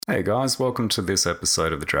Hey guys, welcome to this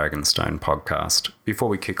episode of the Dragonstone podcast. Before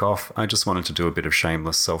we kick off, I just wanted to do a bit of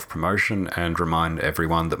shameless self-promotion and remind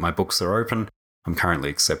everyone that my books are open. I'm currently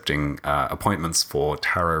accepting appointments for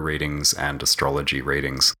tarot readings and astrology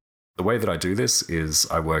readings. The way that I do this is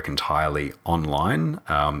I work entirely online.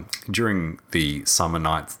 During the summer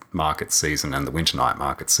night market season and the winter night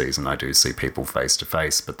market season, I do see people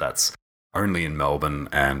face-to-face, but that's only in Melbourne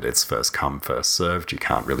and it's first come, first served. You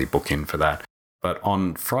can't really book in for that. But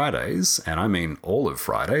on Fridays, and I mean all of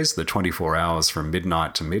Fridays, the 24 hours from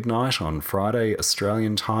midnight to midnight on Friday,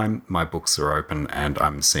 Australian time, my books are open and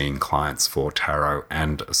I'm seeing clients for tarot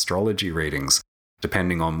and astrology readings.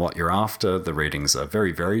 Depending on what you're after, the readings are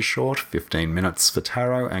very, very short, 15 minutes for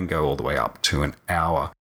tarot and go all the way up to an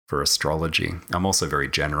hour for astrology. I'm also very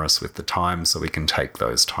generous with the time, so we can take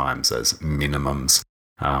those times as minimums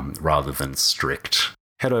rather than strict.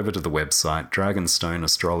 Head over to the website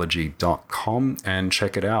dragonstoneastrology.com and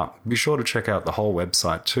check it out. Be sure to check out the whole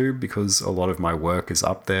website too, because a lot of my work is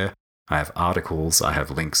up there. I have articles, I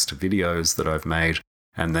have links to videos that I've made,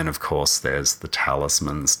 and then of course there's the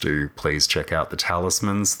talismans. Do please check out the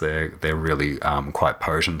talismans. They're really quite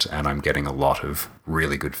potent, and I'm getting a lot of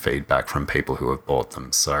really good feedback from people who have bought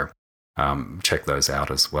them. So check those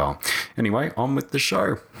out as well. Anyway, on with the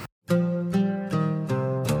show.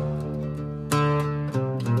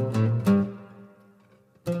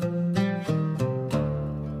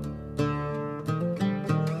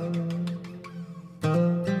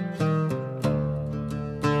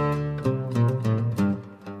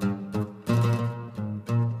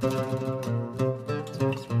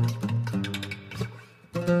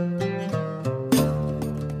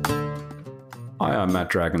 Hi, I'm Matt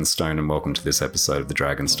Dragonstone and welcome to this episode of the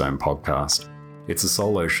Dragonstone podcast. It's a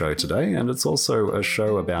solo show today and it's also a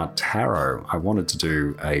show about tarot. I wanted to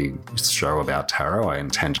do a show about tarot. I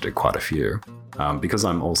intend to do quite a few because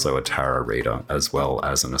I'm also a tarot reader as well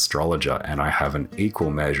as an astrologer, and I have an equal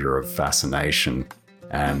measure of fascination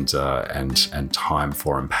and time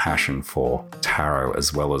for and passion for tarot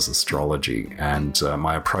as well as astrology. And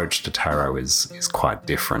my approach to tarot is quite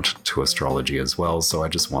different to astrology as well. So I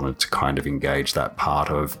just wanted to kind of engage that part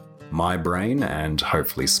of my brain and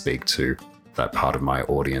hopefully speak to that part of my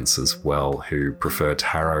audience as well who prefer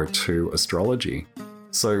tarot to astrology.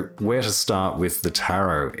 So where to start with the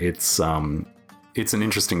tarot? It's an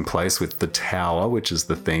interesting place with the Tower, which is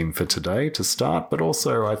the theme for today, to start, but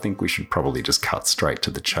also I think we should probably just cut straight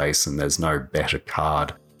to the chase, and there's no better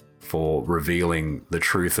card for revealing the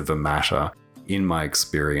truth of a matter, in my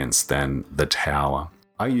experience, than the Tower.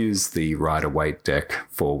 I use the Rider-Waite deck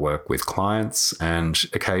for work with clients and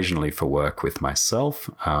occasionally for work with myself.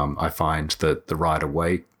 I find that the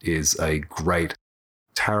Rider-Waite is a great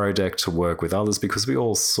tarot deck to work with others because we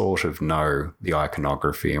all sort of know the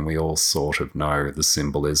iconography and we all sort of know the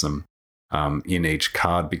symbolism in each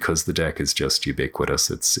card, because the deck is just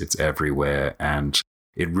ubiquitous. It's everywhere, and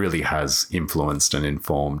it really has influenced and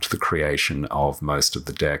informed the creation of most of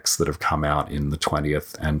the decks that have come out in the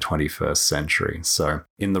 20th and 21st century. So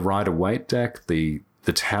in the Rider-Waite deck, the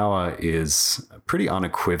Tower is pretty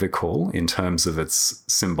unequivocal in terms of its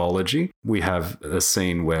symbology. We have a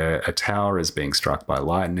scene where a tower is being struck by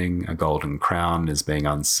lightning, a golden crown is being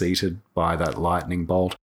unseated by that lightning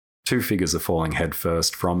bolt. Two figures are falling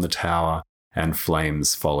headfirst from the tower, and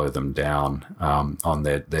flames follow them down on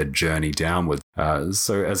their journey downward.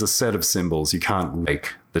 So as a set of symbols, you can't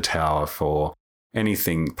take the tower for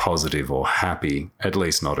anything positive or happy, at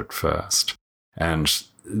least not at first. And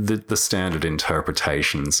the standard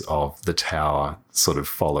interpretations of the Tower sort of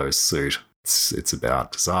follow suit. It's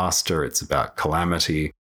about disaster, it's about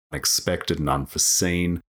calamity, unexpected and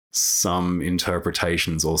unforeseen. Some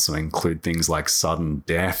interpretations also include things like sudden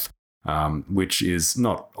death, which is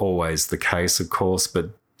not always the case, of course,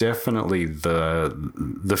 but definitely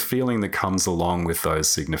the feeling that comes along with those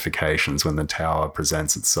significations when the Tower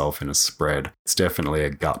presents itself in a spread. It's definitely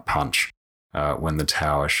a gut punch when the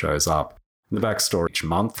Tower shows up. The backstory each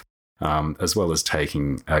month, as well as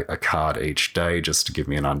taking a card each day just to give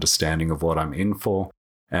me an understanding of what I'm in for.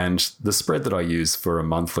 And the spread that I use for a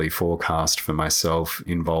monthly forecast for myself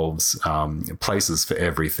involves places for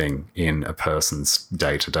everything in a person's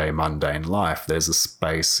day-to-day mundane life. There's a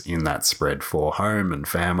space in that spread for home and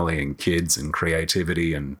family and kids and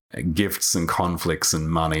creativity and gifts and conflicts and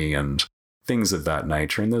money and things of that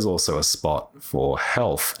nature. And there's also a spot for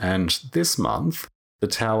health. And this month, the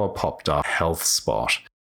Tower popped up health spot.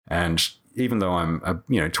 And even though I'm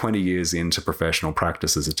 20 years into professional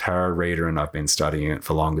practice as a tarot reader and I've been studying it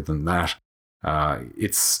for longer than that,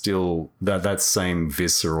 it's still that same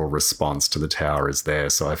visceral response to the Tower is there.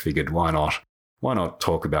 So I figured, why not why not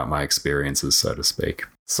talk about my experiences, so to speak?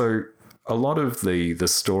 So a lot of the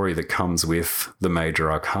story that comes with the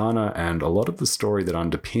major arcana and a lot of the story that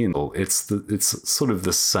underpins it's sort of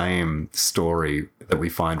the same story that we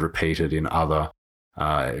find repeated in other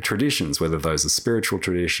traditions, whether those are spiritual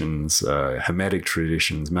traditions, hermetic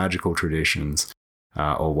traditions, magical traditions,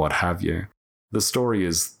 or what have you. The story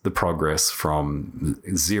is the progress from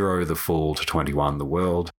 0, the Fool, to 21, the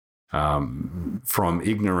World, from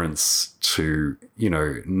ignorance to,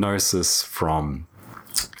 gnosis, from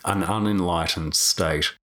an unenlightened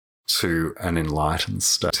state to an enlightened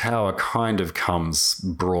state. Tower kind of comes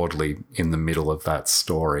broadly in the middle of that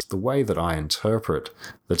story. The way that I interpret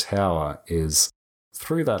the Tower is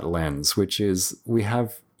through that lens, which is we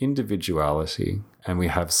have individuality and we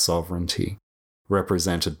have sovereignty,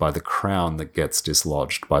 represented by the crown that gets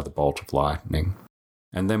dislodged by the bolt of lightning.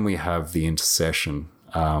 And then we have the intercession,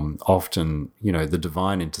 often, the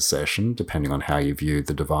divine intercession, depending on how you view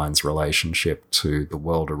the divine's relationship to the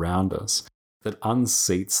world around us, that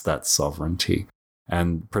unseats that sovereignty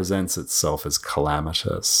and presents itself as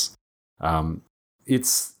calamitous.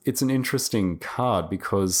 It's an interesting card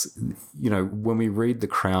because, when we read the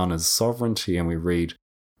crown as sovereignty and we read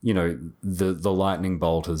the lightning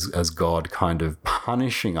bolt as God kind of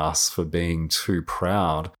punishing us for being too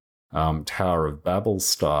proud, Tower of Babel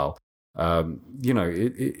style,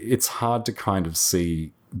 it's hard to kind of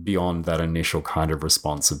see beyond that initial kind of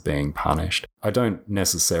response of being punished. I don't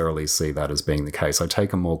necessarily see that as being the case. I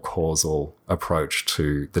take a more causal approach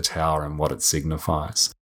to the Tower and what it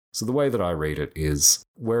signifies. So the way that I read it is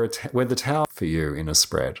where the Tower for you in a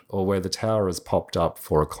spread, or where the Tower has popped up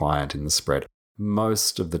for a client in the spread,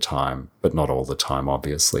 most of the time, but not all the time,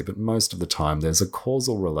 obviously, but most of the time, there's a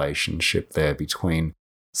causal relationship there between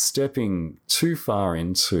stepping too far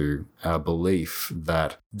into our belief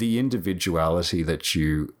that the individuality that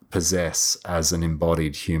you possess as an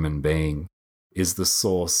embodied human being is the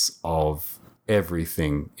source of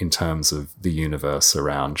everything in terms of the universe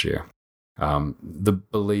around you. The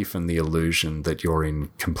belief and the illusion that you're in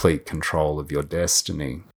complete control of your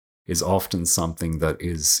destiny is often something that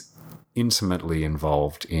is intimately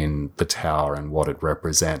involved in the Tower and what it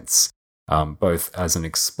represents, both as an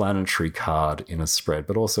explanatory card in a spread,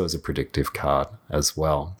 but also as a predictive card as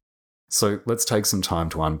well. So let's take some time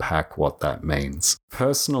to unpack what that means.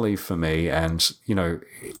 Personally for me, and,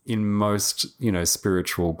 in most,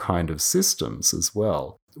 spiritual kind of systems as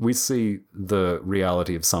well, we see the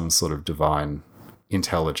reality of some sort of divine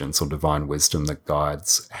intelligence or divine wisdom that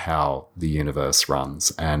guides how the universe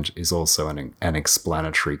runs and is also an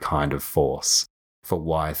explanatory kind of force for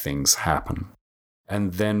why things happen.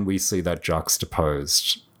 And then we see that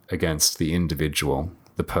juxtaposed against the individual,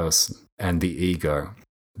 the person, and the ego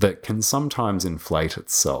that can sometimes inflate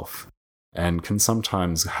itself and can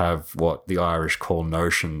sometimes have what the Irish call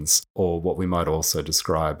notions, or what we might also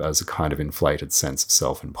describe as a kind of inflated sense of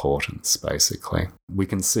self-importance, basically. We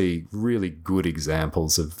can see really good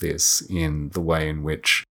examples of this in the way in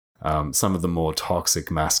which some of the more toxic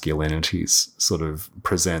masculinities sort of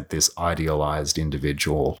present this idealized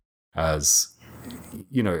individual as,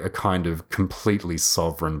 a kind of completely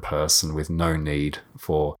sovereign person with no need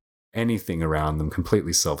for anything around them,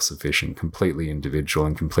 completely self-sufficient, completely individual,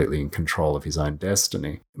 and completely in control of his own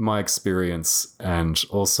destiny. My experience and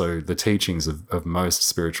also the teachings of most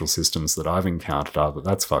spiritual systems that I've encountered are that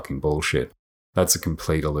that's fucking bullshit. That's a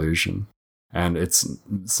complete illusion. And it's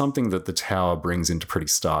something that the Tower brings into pretty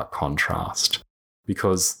stark contrast.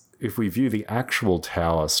 Because if we view the actual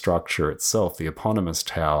Tower structure itself, the eponymous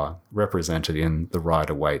Tower represented in the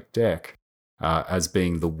Rider-Waite deck, as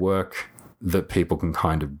being the work that people can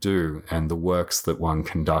kind of do and the works that one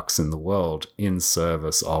conducts in the world in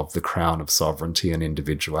service of the crown of sovereignty and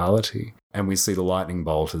individuality. And we see the lightning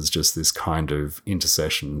bolt as just this kind of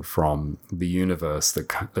intercession from the universe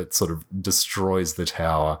that sort of destroys the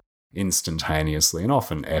Tower instantaneously and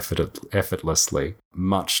often effortlessly,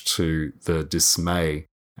 much to the dismay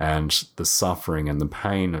and the suffering and the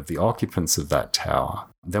pain of the occupants of that Tower.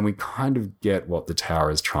 Then we kind of get what the Tower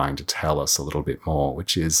is trying to tell us a little bit more,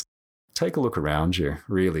 which is take a look around you,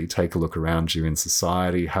 really. Take a look around you in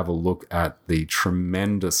society. Have a look at the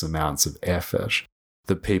tremendous amounts of effort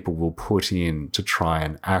that people will put in to try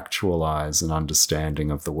and actualize an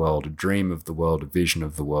understanding of the world, a dream of the world, a vision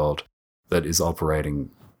of the world that is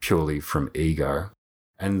operating purely from ego.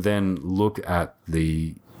 And then look at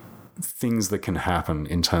the things that can happen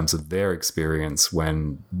in terms of their experience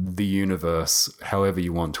when the universe, however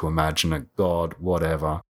you want to imagine it, God,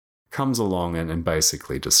 whatever, comes along and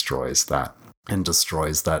basically destroys that, and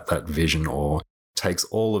destroys that vision, or takes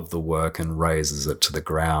all of the work and razes it to the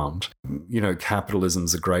ground.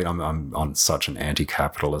 Capitalism's a great... I'm on such an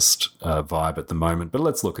anti-capitalist vibe at the moment, but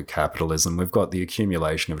let's look at capitalism. We've got the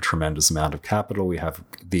accumulation of a tremendous amount of capital. We have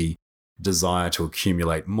the desire to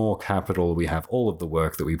accumulate more capital. We have all of the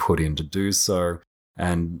work that we put in to do so.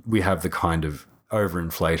 And we have the kind of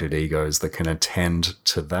overinflated egos that can attend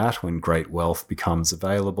to that when great wealth becomes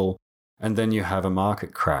available. And then you have a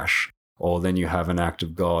market crash, or then you have an act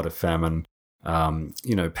of God, a famine,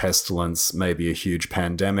 pestilence, maybe a huge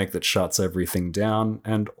pandemic that shuts everything down,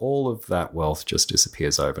 and all of that wealth just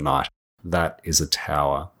disappears overnight. That is a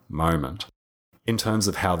tower moment. In terms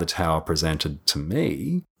of how the tower presented to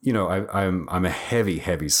me, I'm a heavy,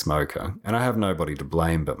 heavy smoker, and I have nobody to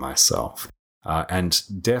blame but myself. And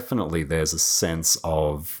definitely there's a sense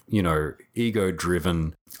of,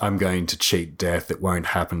 ego-driven, I'm going to cheat death, it won't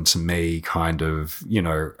happen to me kind of,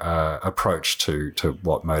 approach to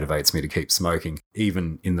what motivates me to keep smoking,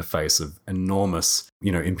 even in the face of enormous,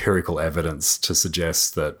 empirical evidence to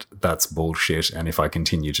suggest that that's bullshit. And if I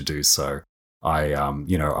continue to do so,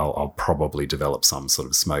 I'll probably develop some sort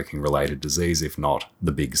of smoking-related disease, if not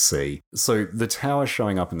the big C. So the tower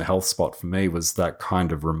showing up in the health spot for me was that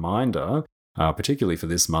kind of reminder, particularly for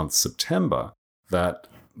this month, September, that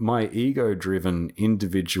my ego-driven,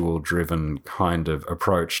 individual-driven kind of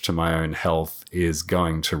approach to my own health is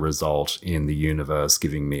going to result in the universe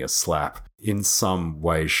giving me a slap in some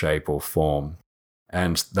way, shape, or form.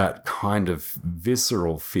 And that kind of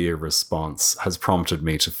visceral fear response has prompted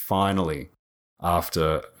me to finally,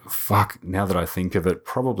 after, now that I think of it,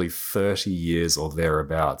 probably 30 years or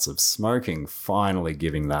thereabouts of smoking, finally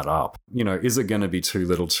giving that up. Is it going to be too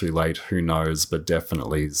little too late? Who knows? But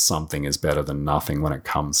definitely something is better than nothing when it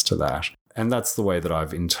comes to that. And that's the way that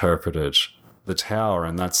I've interpreted the tower,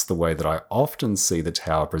 and that's the way that I often see the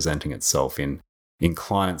tower presenting itself in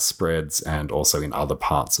client spreads and also in other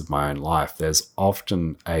parts of my own life. There's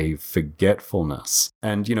often a forgetfulness.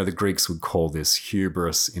 And, the Greeks would call this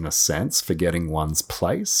hubris in a sense, forgetting one's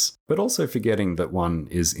place, but also forgetting that one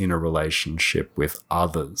is in a relationship with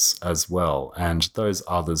others as well. And those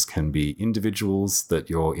others can be individuals that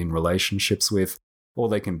you're in relationships with, or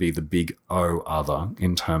they can be the big O other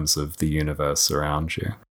in terms of the universe around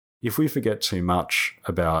you. If we forget too much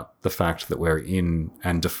about the fact that we're in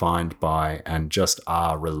and defined by and just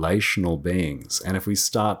are relational beings, and if we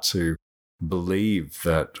start to believe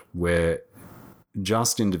that we're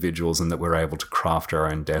just individuals and that we're able to craft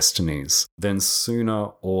our own destinies, then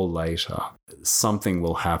sooner or later, something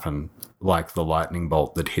will happen like the lightning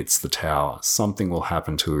bolt that hits the tower. Something will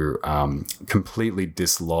happen to completely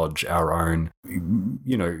dislodge our own,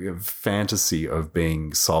 fantasy of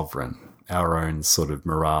being sovereign, our own sort of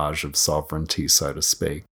mirage of sovereignty, so to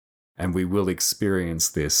speak. And we will experience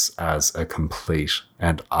this as a complete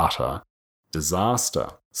and utter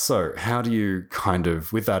disaster. So how do you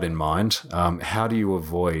with that in mind, how do you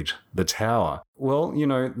avoid the tower? Well,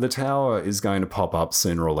 the tower is going to pop up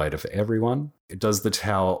sooner or later for everyone. Does the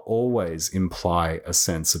tower always imply a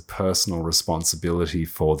sense of personal responsibility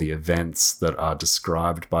for the events that are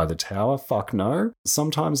described by the tower? Fuck no.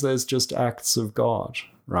 Sometimes there's just acts of God,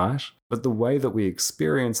 right? But the way that we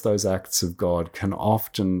experience those acts of God can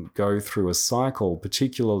often go through a cycle,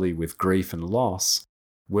 particularly with grief and loss,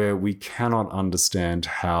 where we cannot understand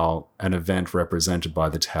how an event represented by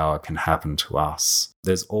the tower can happen to us.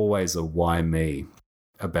 There's always a why me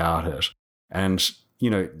about it. And,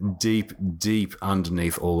 deep, deep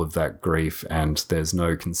underneath all of that grief, and there's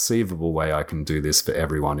no conceivable way I can do this for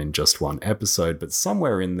everyone in just one episode, but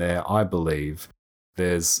somewhere in there, I believe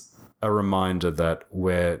there's a reminder that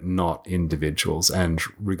we're not individuals, and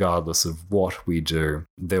regardless of what we do,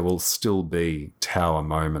 there will still be tower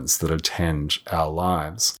moments that attend our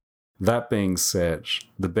lives. That being said,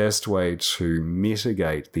 the best way to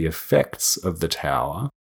mitigate the effects of the tower,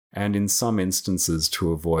 and in some instances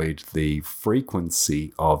to avoid the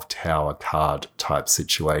frequency of tower card type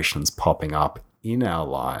situations popping up in our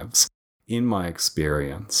lives, in my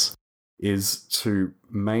experience, is to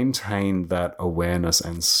maintain that awareness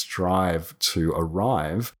and strive to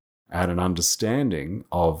arrive at an understanding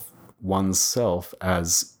of oneself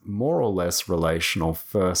as more or less relational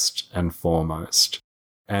first and foremost,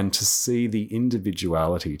 and to see the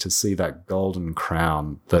individuality, to see that golden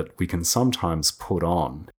crown that we can sometimes put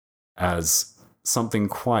on as something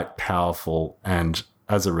quite powerful and,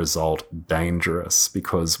 as a result, dangerous,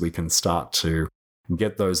 because we can start to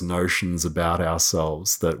get those notions about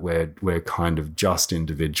ourselves that we're kind of just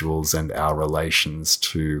individuals, and our relations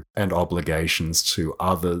to and obligations to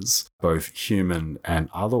others, both human and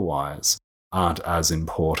otherwise, aren't as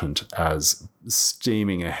important as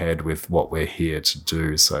steaming ahead with what we're here to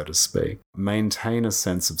do, so to speak. Maintain a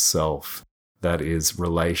sense of self that is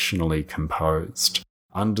relationally composed.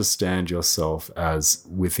 Understand yourself as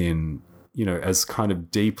within, as kind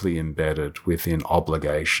of deeply embedded within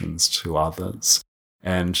obligations to others.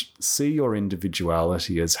 And see your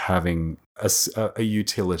individuality as having a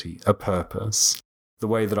utility, a purpose. The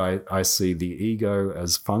way that I see the ego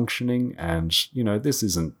as functioning, and, this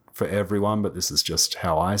isn't for everyone, but this is just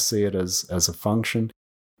how I see it as a function,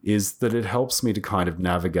 is that it helps me to kind of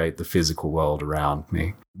navigate the physical world around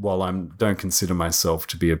me. While I don't consider myself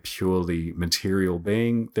to be a purely material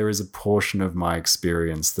being, there is a portion of my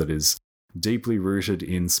experience that is deeply rooted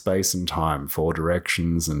in space and time, four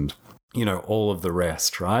directions, and, all of the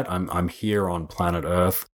rest, right? I'm here on planet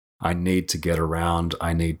Earth. I need to get around.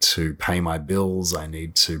 I need to pay my bills. I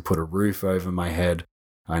need to put a roof over my head.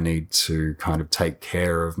 I need to kind of take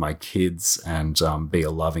care of my kids and be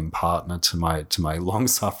a loving partner to my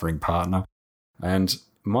long-suffering partner. And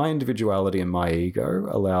my individuality and my ego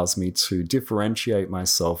allows me to differentiate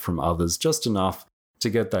myself from others just enough to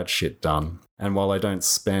get that shit done. And while I don't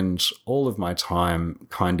spend all of my time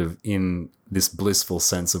kind of in this blissful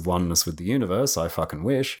sense of oneness with the universe, I fucking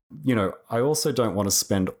wish, I also don't want to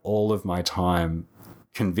spend all of my time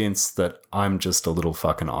convinced that I'm just a little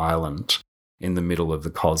fucking island in the middle of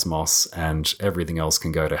the cosmos and everything else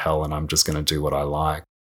can go to hell and I'm just going to do what I like.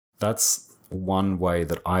 That's one way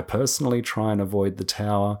that I personally try and avoid the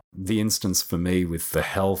tower. The instance for me with the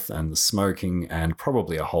health and the smoking and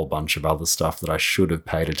probably a whole bunch of other stuff that I should have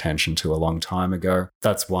paid attention to a long time ago,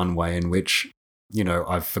 that's one way in which,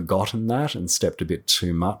 I've forgotten that and stepped a bit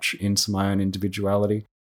too much into my own individuality.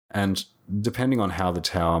 And depending on how the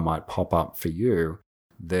tower might pop up for you,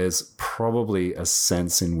 there's probably a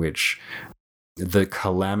sense in which the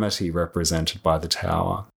calamity represented by the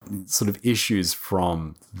tower sort of issues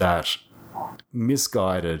from that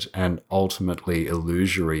misguided and ultimately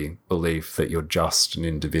illusory belief that you're just an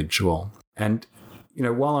individual. And,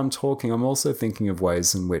 while I'm talking, I'm also thinking of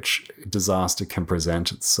ways in which disaster can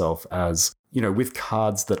present itself as, with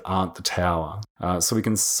cards that aren't the tower. So we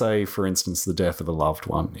can say, for instance, the death of a loved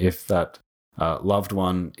one. If that loved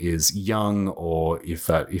one is young, or if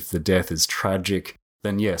the death is tragic,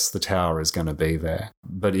 then yes, the tower is going to be there.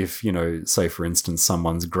 But if, say for instance,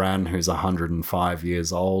 someone's gran who's 105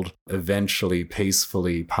 years old eventually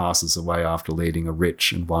peacefully passes away after leading a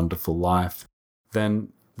rich and wonderful life, then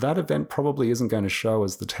that event probably isn't going to show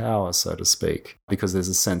as the tower, so to speak, because there's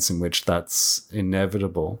a sense in which that's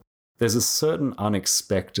inevitable. There's a certain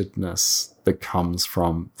unexpectedness that comes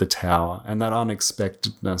from the tower, and that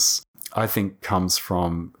unexpectedness, I think, comes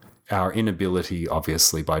from our inability,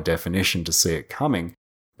 obviously, by definition, to see it coming,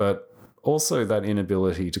 but also that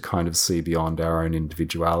inability to kind of see beyond our own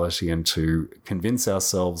individuality and to convince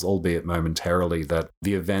ourselves, albeit momentarily, that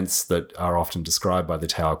the events that are often described by the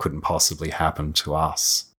tower couldn't possibly happen to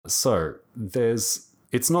us. So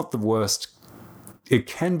it's not the worst. It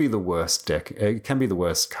can be the worst deck. It can be the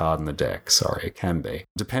worst card in the deck. Sorry, it can be,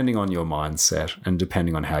 depending on your mindset and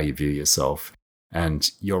depending on how you view yourself and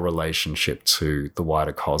your relationship to the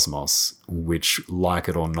wider cosmos, which, like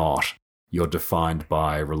it or not, you're defined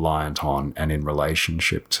by, reliant on, and in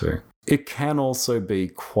relationship to. It can also be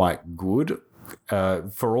quite good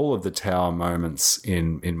for all of the tower moments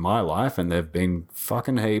in my life, and there've been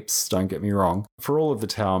fucking heaps, don't get me wrong. For all of the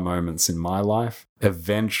tower moments in my life,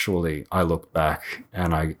 eventually I look back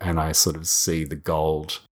and I sort of see the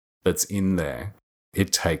gold that's in there.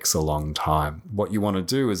 It takes a long time. What you want to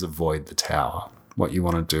do is avoid the tower. What you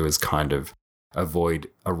want to do is kind of avoid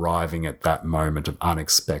arriving at that moment of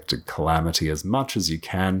unexpected calamity as much as you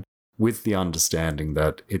can, with the understanding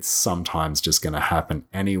that it's sometimes just going to happen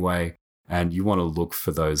anyway, and you want to look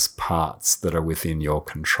for those parts that are within your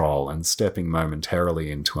control, and stepping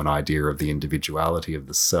momentarily into an idea of the individuality of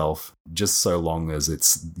the self, just so long as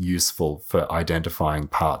it's useful for identifying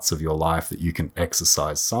parts of your life that you can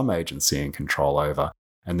exercise some agency and control over.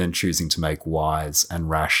 And then choosing to make wise and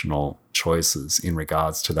rational choices in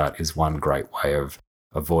regards to that is one great way of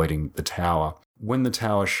avoiding the tower. When the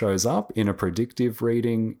tower shows up in a predictive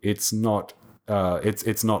reading, it's not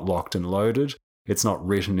locked and loaded. It's not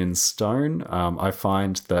written in stone. I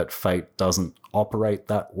find that fate doesn't operate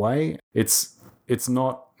that way. It's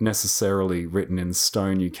not necessarily written in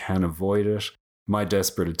stone. You can avoid it. My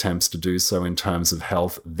desperate attempts to do so in terms of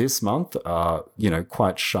health this month are,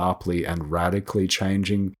 quite sharply and radically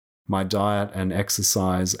changing my diet and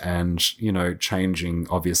exercise and, changing,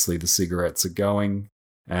 obviously, the cigarettes are going.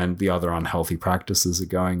 and the other unhealthy practices are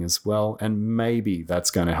going as well. And maybe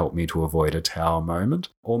that's going to help me to avoid a tower moment,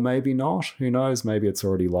 or maybe not. Who knows? Maybe it's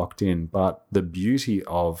already locked in. But the beauty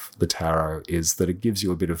of the tarot is that it gives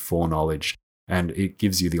you a bit of foreknowledge, and it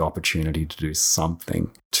gives you the opportunity to do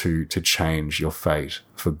something to change your fate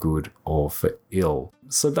for good or for ill.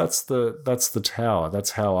 So that's the tower.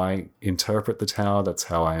 That's how I interpret the tower. That's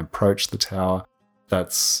how I approach the tower.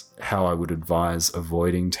 That's how I would advise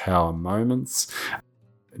avoiding tower moments.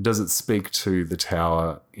 Does it speak to the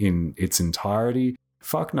tower in its entirety?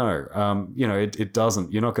 Fuck no. It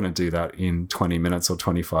doesn't. You're not going to do that in 20 minutes or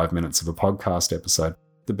 25 minutes of a podcast episode.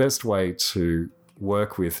 The best way to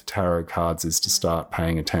work with tarot cards is to start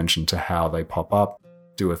paying attention to how they pop up,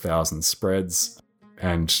 do 1,000 spreads,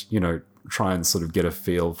 and, try and sort of get a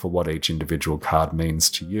feel for what each individual card means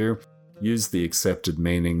to you. Use the accepted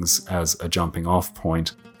meanings as a jumping off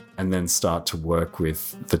point, and then start to work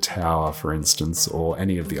with the tower, for instance, or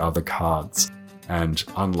any of the other cards, and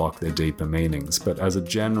unlock their deeper meanings. But as a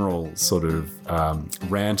general sort of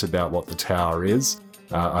rant about what the tower is,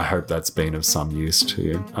 I hope that's been of some use to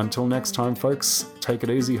you. Until next time, folks, take it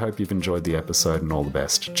easy. Hope you've enjoyed the episode, and all the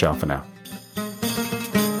best. Ciao for now.